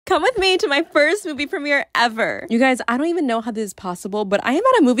Come with me to my first movie premiere ever. You guys, I don't even know how this is possible, but I am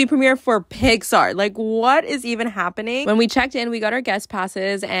at a movie premiere for Pixar. Like, what is even happening? When we checked in, we got our guest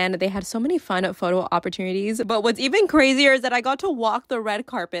passes and they had so many fun photo opportunities. But what's even crazier is that I got to walk the red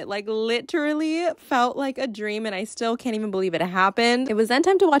carpet. Like, literally felt like a dream, and I still can't even believe it happened. It was then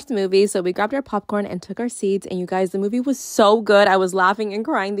time to watch the movie, so we grabbed our popcorn and took our seats. And you guys, the movie was so good. I was laughing and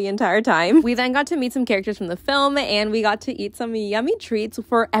crying the entire time. We then got to meet some characters from the film, and we got to eat some yummy treats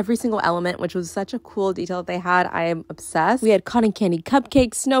for every single element, which was such a cool detail that they had. I am obsessed. We had cotton candy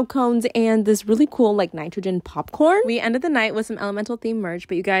cupcakes, snow cones, and this really cool like nitrogen popcorn. We ended the night with some Elemental themed merch,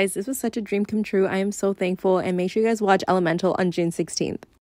 but you guys, this was such a dream come true. I am so thankful, and make sure you guys watch Elemental on June 16th.